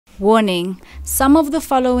Warning: some of the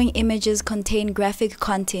following images contain graphic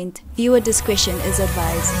content. Viewer discretion is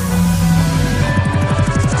advised.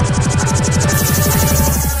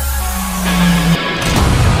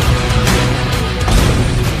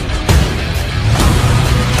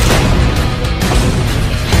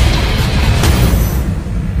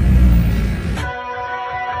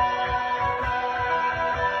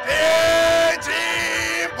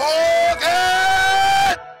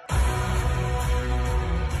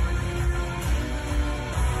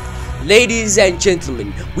 Ladies and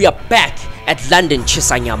gentlemen, we are back at London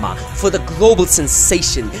Chisanyama for the global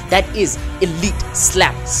sensation that is Elite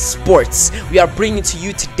Slap Sports. We are bringing to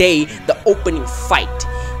you today the opening fight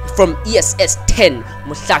from ESS 10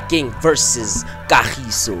 MOHLAKENG versus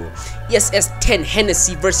KAGISO. ESS 10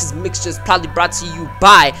 Hennessy versus Mixtures, proudly brought to you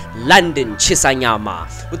by London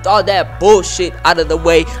Chisanyama. With all that bullshit out of the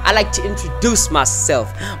way, I like to introduce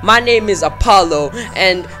myself. My name is Apollo,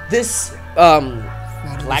 and this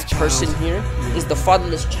black person here is the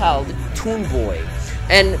fatherless child, Toon Boy.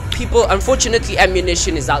 And people, unfortunately,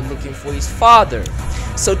 Ammunition is out looking for his father.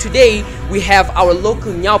 So today we have our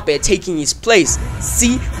local Nyaupe taking his place.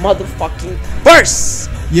 See motherfucking verse.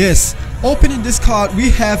 Yes, opening this card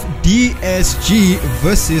we have DSG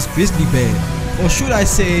versus Grizzly Bear, or should I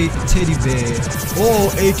say Teddy Bear,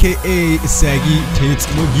 or aka Saggy Tits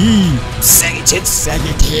Mogi.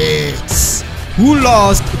 Saggy Tits, who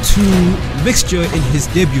lost to Mixture in his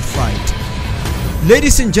debut fight.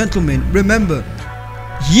 Ladies and gentlemen, remember,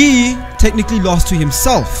 Yi technically lost to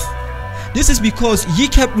himself. This is because Yi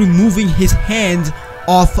kept removing his hand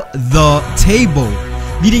off the table,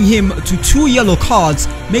 leading him to 2 yellow cards,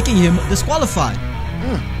 making him disqualified.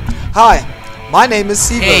 Hi, my name is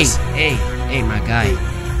Seavers. Hey, my guy.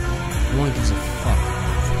 No one gives a fuck.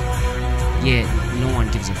 Yeah, no one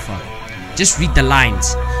gives a fuck. Just read the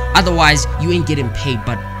lines. Otherwise, you ain't getting paid,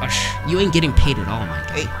 but you ain't getting paid at all, my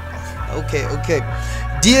guy. Hey, okay.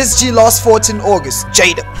 DSG lost fought in August.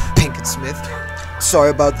 Jada Pinkett Smith. Sorry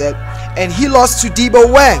about that. And he lost to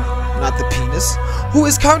Debo Wang, not the penis, who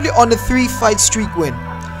is currently on a 3-fight streak win.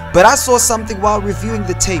 But I saw something while reviewing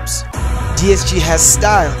the tapes. DSG has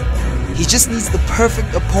style. He just needs the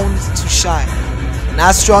perfect opponent to shine. And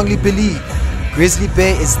I strongly believe Grizzly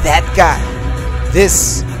Bear is that guy.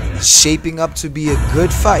 This is shaping up to be a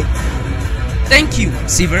good fight. Thank you,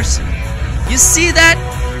 Seavers. You see that?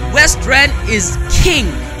 West Rand is king,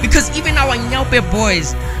 because even our Nyaupe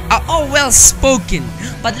boys are all well spoken.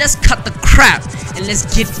 But let's cut the crap and let's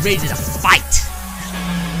get ready to fight.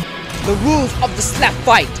 The rules of the slap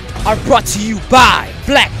fight are brought to you by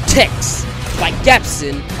Black Text, by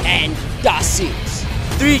Gapson and Darcy's.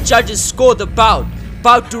 3 judges score the bout.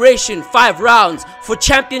 Bout duration 5 rounds. For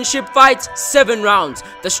championship fights, 7 rounds.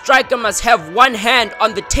 The striker must have 1 hand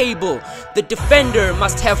on the table. The defender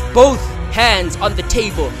must have both hands on the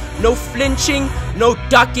table. No flinching, no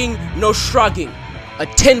ducking, no shrugging. A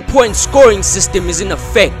 10-point scoring system is in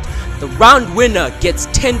effect. The round winner gets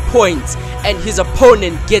 10 points and his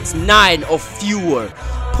opponent gets 9 or fewer.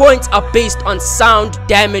 Points are based on sound,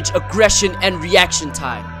 damage, aggression, and reaction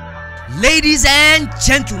time. Ladies and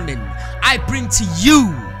gentlemen, I bring to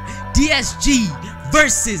you DSG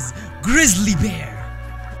versus Grizzly Bear.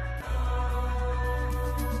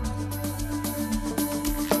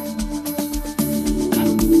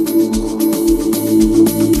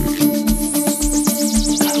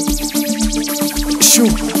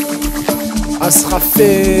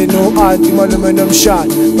 Asrafeno anti malume nomshad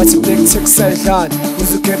bathi black text sayidlala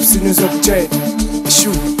uzukepsini uzokutshela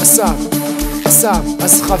shu asam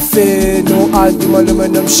asrafeno anti malume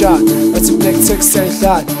nomshad bathi black text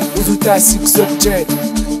sayidlala uzutasi kuzokutshela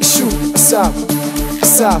shu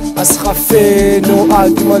asam asrafeno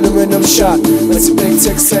anti malume nomshad bathi black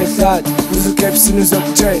text sayidlala uzukepsini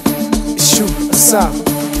uzokutshela shu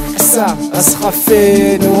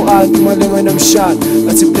asrafeno anti malume nomshad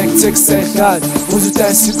bathi black text sayidlala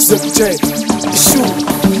uzutasi kuzokutshela shu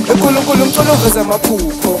enkulunkulu umculo uveza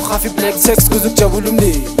amaphupho hafi black text kuzokujabula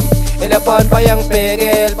umndeni elabantu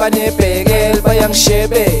bayangibhekela banebhekela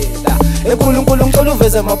bayangishebela enkulunkulu umculo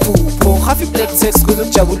uveza amaphupho hafi black text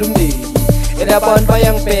kuzokujabula umndeni elabantu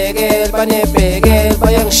bayangibhekela banebhekela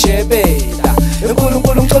bayangishebela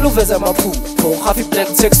enkulunkulu umculo uveza amaphupho hafi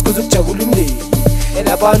black text kuzokujabula umndeni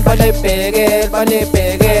elabantu banebhekela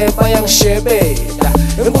banebhekela bayangishebela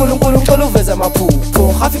enkulunkulu umculo uveza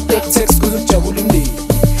amaphupho hafi black text kuzokujabula umndeni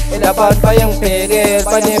elabantu bayangibhekela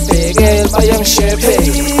banebhekela bayangishebela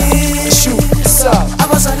shu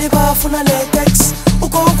abazali bafuna latex,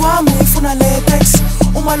 ugogo wami ufuna latex,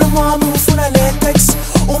 umalume wami ufuna latex,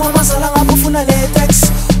 umamazala ngami ufuna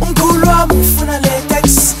latex, umkhulu wami ufuna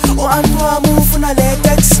latex, u-aunt wami ufuna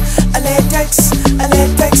latex, latex,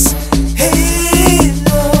 latex. Hey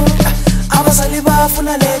no, abazali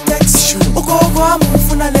bafuna latex. Ugogo wami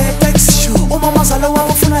ufuna latex. Umama zala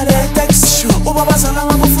wami ufuna latex. Ubaba zala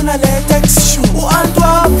wami ufuna latex. U-aunt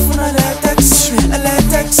wami ufuna latex.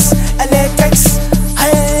 Latex, latex.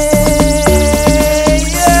 Hey,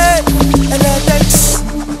 yeah, latex.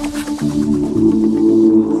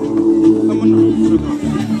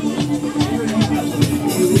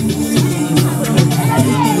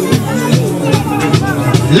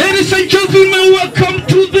 Ladies and gentlemen, welcome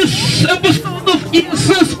to this episode of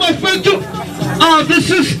Incest Mafeto. This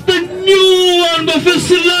is the new one,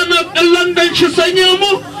 Bafesilana London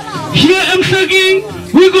Chisanyamo. Here I'm saying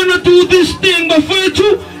we're gonna do this thing,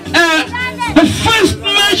 Mafeto. The first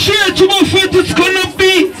match here to Mafeto is gonna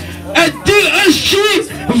be a DSG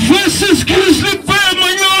versus Grizzley Bear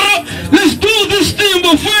Manora. Let's do this thing,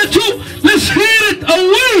 Mafeto. Let's hear it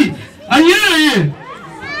away. Yeah.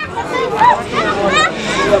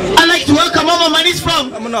 I'd like to welcome all my manis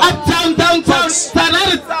from uptown, downtown,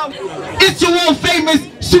 Town. It's your world famous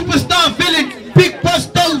superstar villain, Big Boss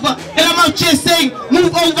Dover. And I'm out here saying,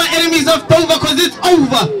 move over enemies of Dover, cause it's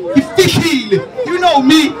over. You feel? You know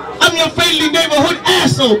me, I'm your friendly neighborhood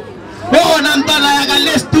asshole. Oh, and I'm done,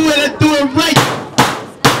 let's do it and do it right.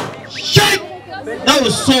 Shit! That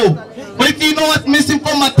was so. But if you know what's missing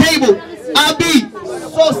from my table, I'll be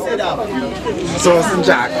so set up. So,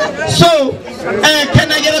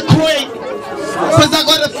 can I get a coin? Because I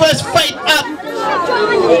got the first fight up.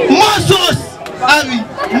 More sauce! Abby,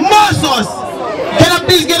 more sauce! Can I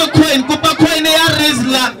please get a coin? Kupa coin ya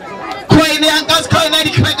Rizla. Coin ya Ankas coin ya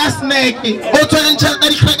di cracker snake. Otwelen chelta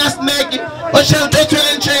di cracker snake.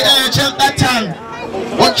 Otwelen chelta tang.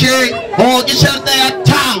 Okay. Oh, get shelter ya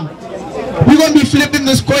tang. We're gonna be flipping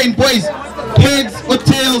this coin, boys. Heads or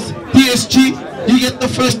tails, DSG. You get the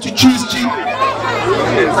first to choose, G.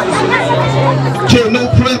 Okay, no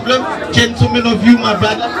problem. Gentlemen of you, my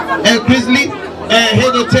brother. Grizzly,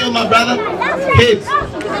 head or tail, my brother. Heads.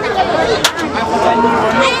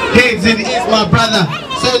 Heads, it is, my brother.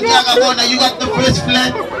 So, Jagabona, you got the first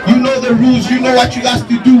flag. You know the rules. You know what you got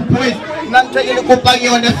to do, boys. Not taking the Kopagi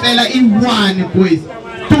on the fella in one, boys.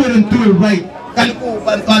 Do it and do it right. And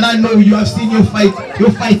I know you have seen your fights.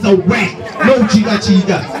 Your fights are whack. No chiga.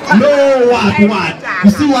 No what. You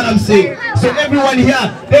see what I'm saying? So everyone here,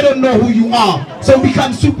 they don't know who you are. So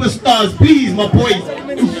become superstars, please, my boys.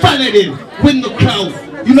 In front of them, win the crowd.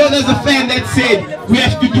 You know there's a fan that said we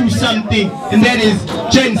have to do something, and that is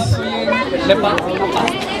gents.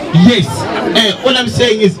 Yes. All I'm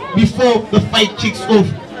saying is before the fight kicks off,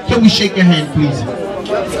 can we shake your hand, please?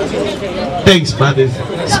 Thanks, brothers.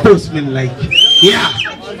 Sportsman-like. Yeah.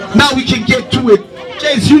 Now we can get to it.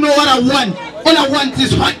 James, you know what I want? All I want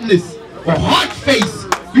is hotness. Or hot face.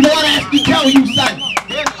 You know what I have to tell you, son?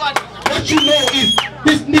 What you know is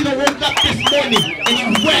this nigga woke up this morning and he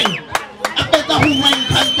rang. I better who rang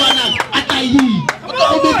Kantwana Atayi.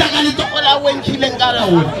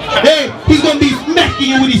 Hey, he's gonna be smacking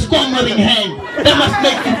you with his squammering hand. That must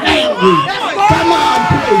make you angry. Come on,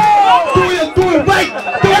 please. Do it right.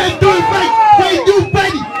 Do it right. Wait, you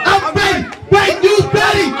ready? I'm ready. Wait, you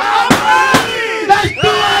ready? Let's do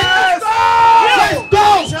it. Let's go.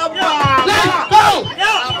 Let's go.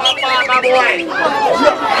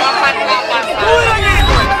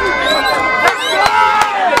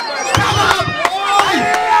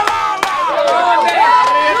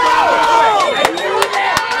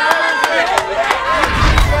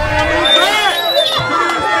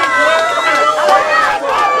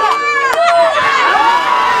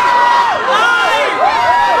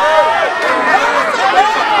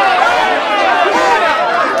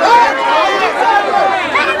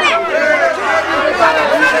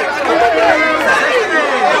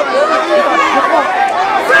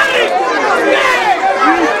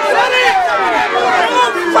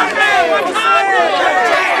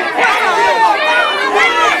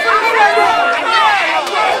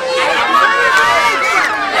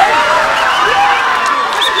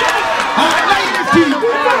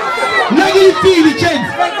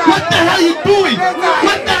 What the hell are you doing?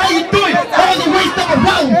 What the hell are you doing? All the waste of a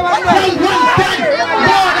round. Round one done.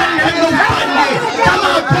 Lord, I didn't have no fun there. Come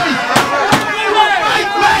on, boys.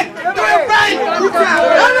 Right, man. Do it right.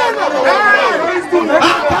 Come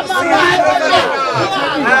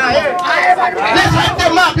on, man. Let's hype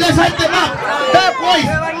them up. Let's hype them up. Hey, boys.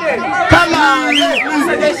 Come on.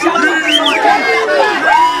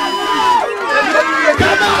 Come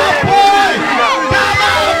on, boy. Come on,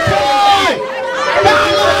 boy.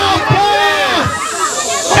 Come on, boy!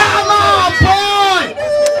 Come on, boy!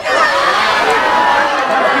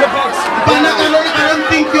 But I don't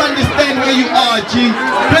think you understand where you are, G.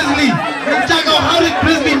 Grizzly, Jago, how did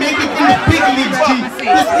Grizzley make it in the big leagues, G?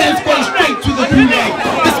 This man's going straight to the gulag.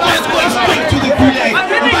 This man's going straight to the gulag.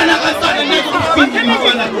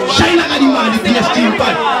 China got him on the PSG,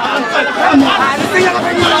 but come on.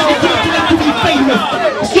 To be famous.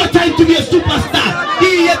 It's your time to be a superstar.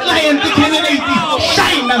 He is lying to generate this.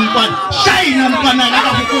 Shine and fun. Shine and fun. I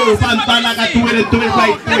got to go. I got to do it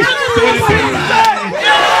right. Do it right.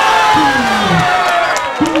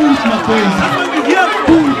 Who's my boys?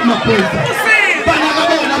 Who's my boys?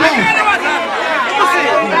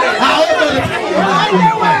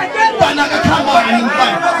 Come on,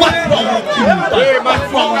 what's wrong with you? What's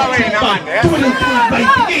wrong with you? Do it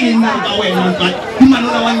right again.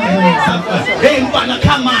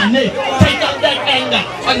 Come on, take out that anger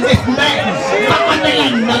on this man.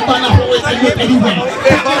 Who is a good anyway?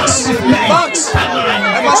 Take out this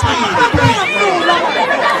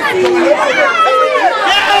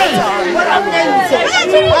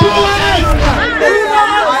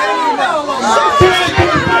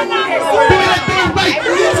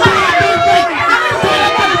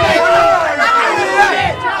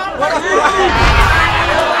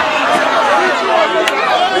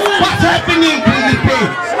What's happening, we need a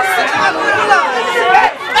proof.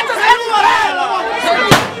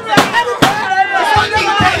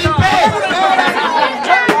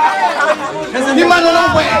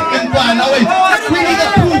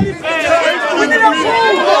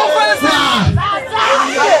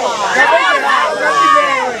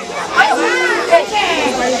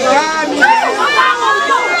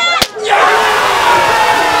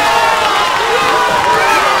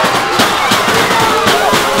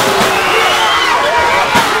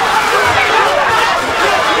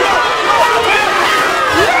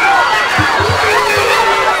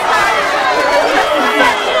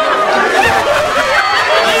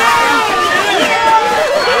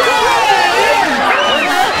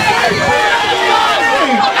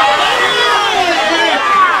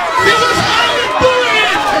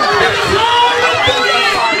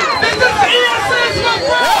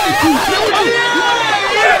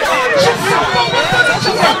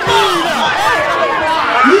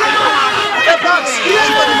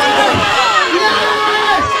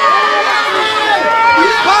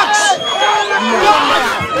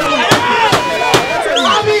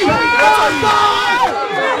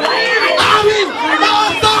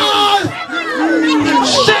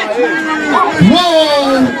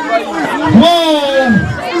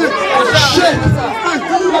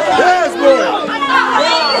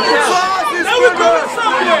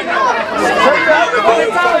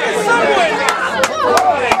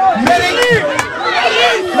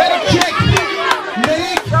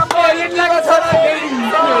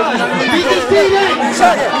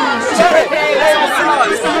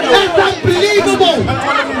 That's unbelievable.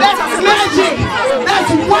 That's magic.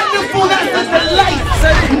 That's wonderful. That's a delight.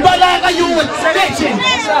 Balaga, you were legend.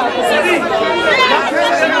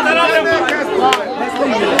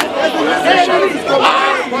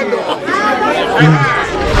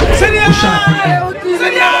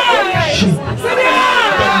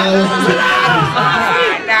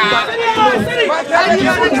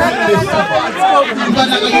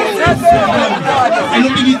 I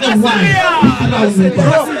don't believe the one.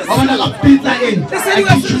 I want to pizza in. I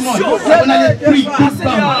teach you more. I want to let free good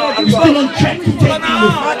down. I'm still on track to take you.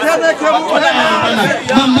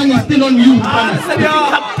 My money is still on you.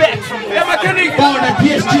 Come back. Oh, the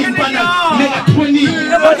PSG mega 20.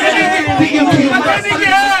 Dig into your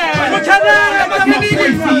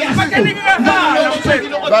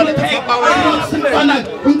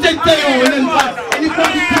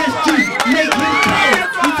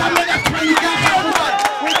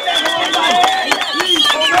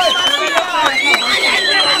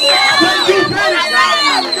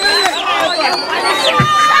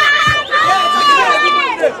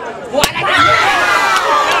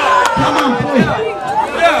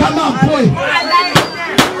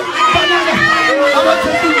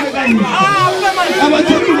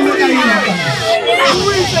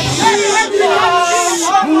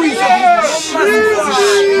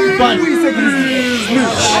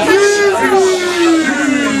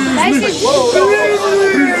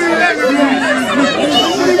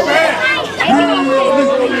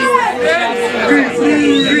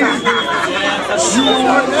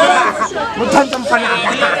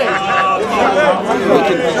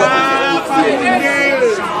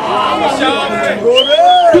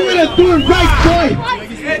Do it right, boy.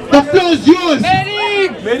 The floor is yours.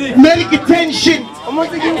 Medic attention.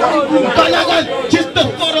 Just the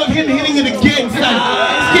thought of him hitting it again, son,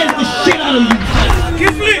 scares the shit out of you,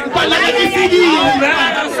 son.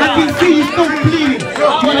 I can see you still bleeding.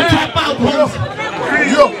 You wanna tap out, boys?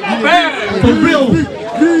 For real,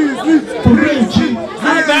 G.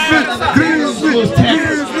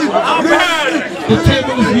 The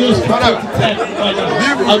table is yours for 10.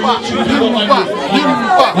 I want you to do what I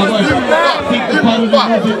think the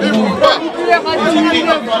part of the movie more. If you think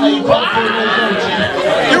I'm gonna you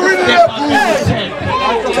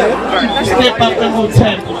step up and go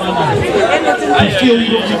 10. I feel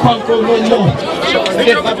you can't go no more.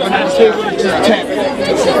 Step up and go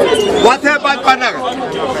 10. What happened, Panag?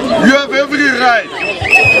 You have every right.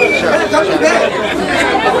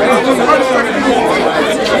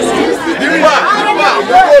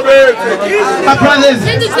 My brothers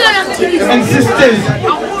and sisters,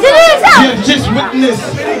 you have just witnessed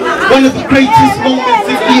one of the greatest moments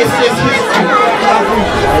in ESS history.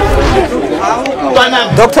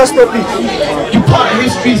 Dr. Stoppy. You part of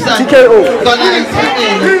history, son. TKO.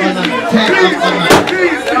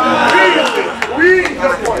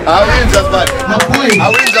 I win just bad. My boy. I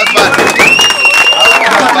win just bad.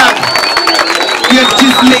 You have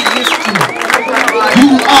just made history. You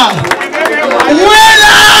are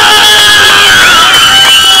winner!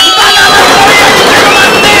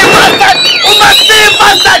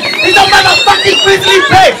 It's a motherfucking Grizzly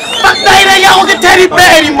Bay! Fuck that, I get Teddy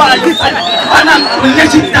Bear, man! And I'm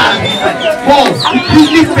legendary! Wow,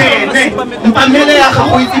 Grizzly Bay, man! The family are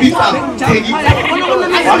going to be Teddy Bear!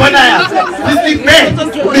 Grizzly Bay,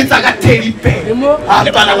 it's like a Teddy Bear! I'm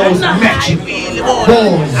gonna go matching!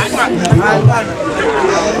 Wow!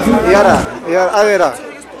 Yara, avera.